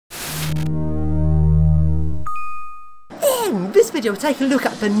In this video, we'll take a look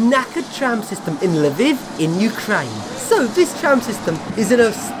at the knackered tram system in Lviv in Ukraine. So this tram system is in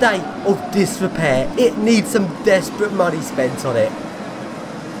a state of disrepair. It needs some desperate money spent on it.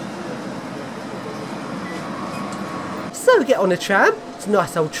 So we get on a tram, it's a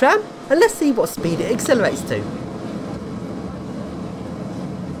nice old tram, and let's see what speed it accelerates to.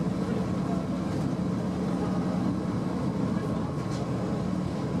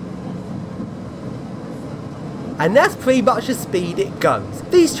 And that's pretty much the speed it goes.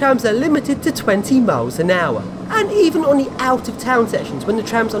 These trams are limited to 20 miles an hour. And even on the out of town sections, when the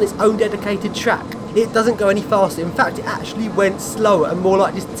tram's on its own dedicated track, it doesn't go any faster. In fact, it actually went slower and more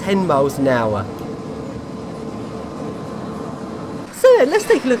like just 10 miles an hour. So then, let's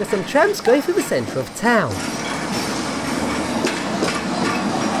take a look at some trams going through the centre of town.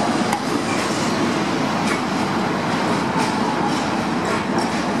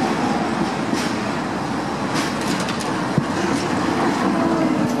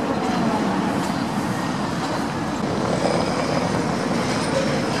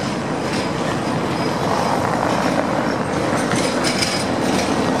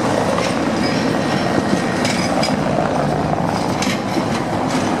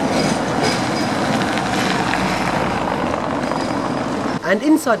 And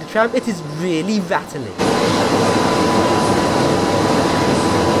inside the tram, it is really rattling.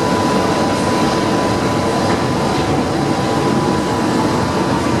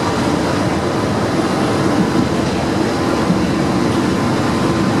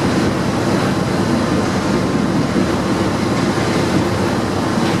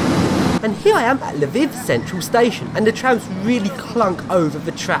 And here I am at Lviv Central Station, and the tram's really clunk over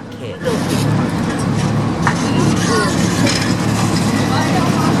the track here.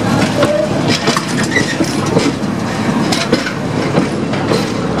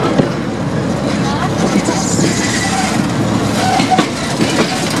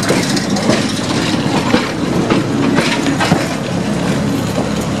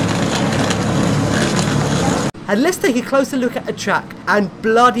 And let's take a closer look at the track, and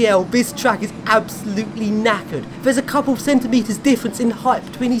bloody hell, this track is absolutely knackered. There's a couple of centimetres difference in height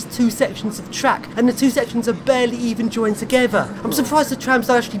between these two sections of track, and the two sections are barely even joined together. I'm surprised the trams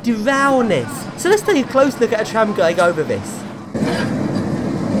don't actually derail on this. So let's take a close look at a tram going over this.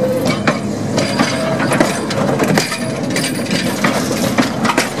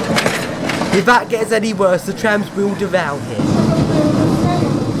 If that gets any worse, the trams will derail here.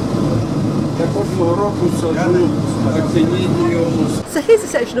 So here's a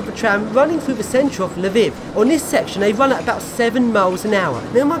section of a tram running through the centre of Lviv. On this section they run at about 7 miles an hour.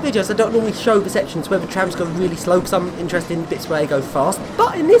 Now in my videos I don't normally show the sections where the trams go really slow because I'm interested in the bits where they go fast.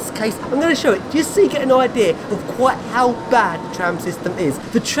 But in this case I'm going to show it just so you get an idea of quite how bad the tram system is.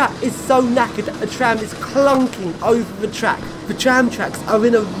 The track is so knackered that the tram is clunking over the track. The tram tracks are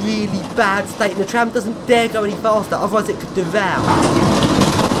in a really bad state and the tram doesn't dare go any faster, otherwise it could derail.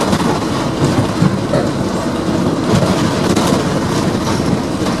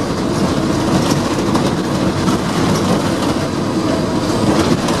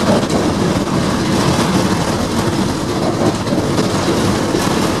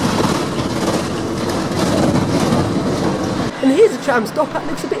 And here's a tram stop that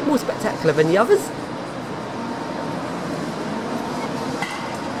looks a bit more spectacular than the others.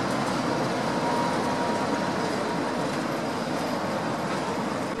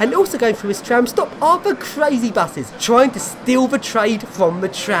 And also going through this tram stop are the crazy buses trying to steal the trade from the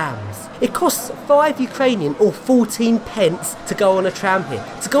trams. It costs 5 Ukrainian or 14 pence to go on a tram here.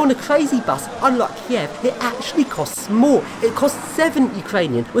 To go on a crazy bus, unlike Kiev, it actually costs more. It costs 7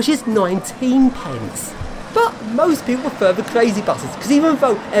 Ukrainian, which is 19 pence. But most people prefer the crazy buses because even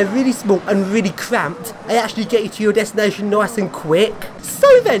though they're really small and really cramped, they actually get you to your destination nice and quick.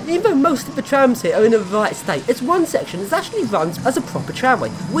 So then, even though most of the trams here are in the right state, there's one section that actually runs as a proper tramway,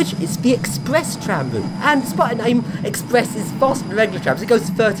 which is the express tram route. And despite the name, express is faster than regular trams. It goes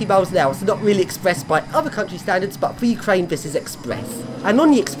 30 miles an hour, so not really express by other country standards, but for Ukraine this is express. And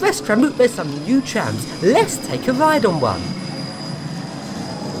on the express tram route there's some new trams. Let's take a ride on one.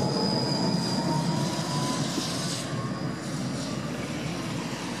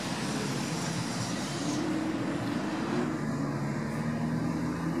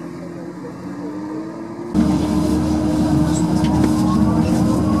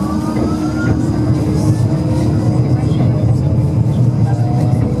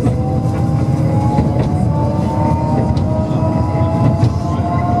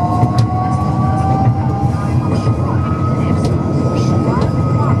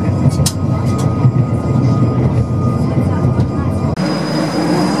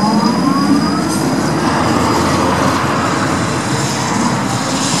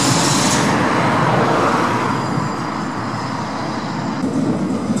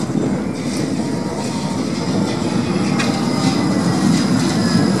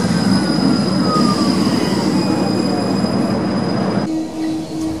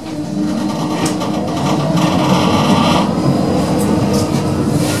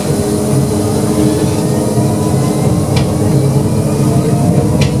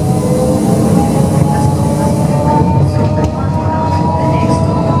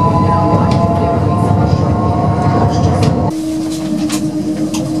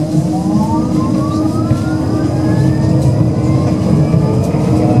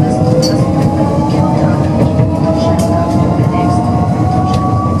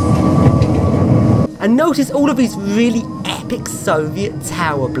 notice all of these really epic Soviet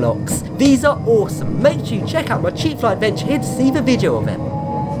tower blocks. These are awesome. Make sure you check out my Cheap Flight Adventure here to see the video of them.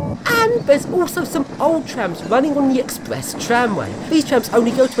 And there's also some old trams running on the express tramway. These trams only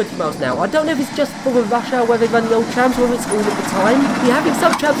go 20 miles an hour. I don't know if it's just for the rush hour where they run the old trams or if it's all of the time. You're having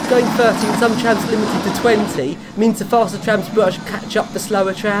some trams going 30 and some trams limited to 20. Means the faster trams catch up the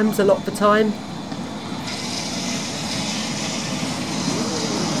slower trams a lot of the time.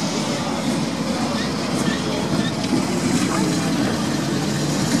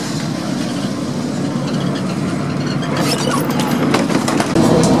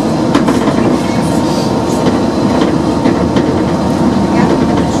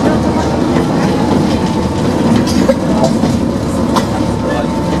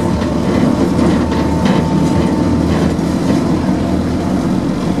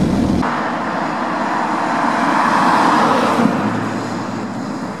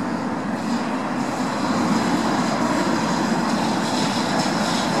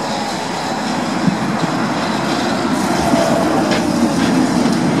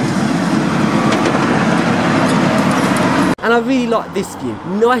 And I really like this view.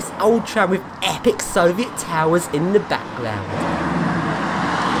 Nice old tram with epic Soviet towers in the background.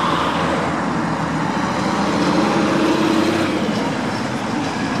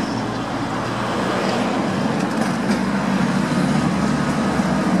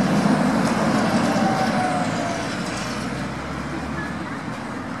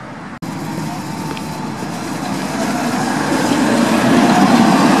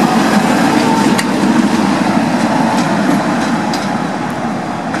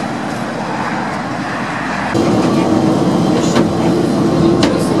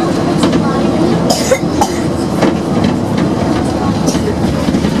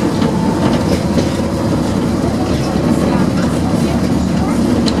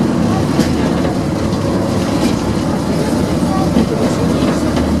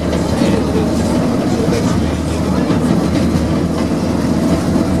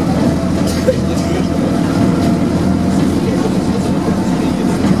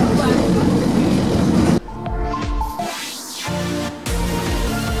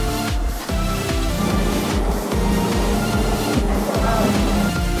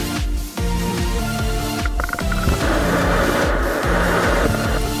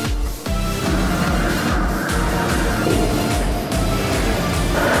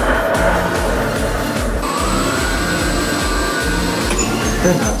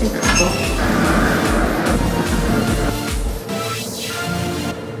 Good, I'll do that.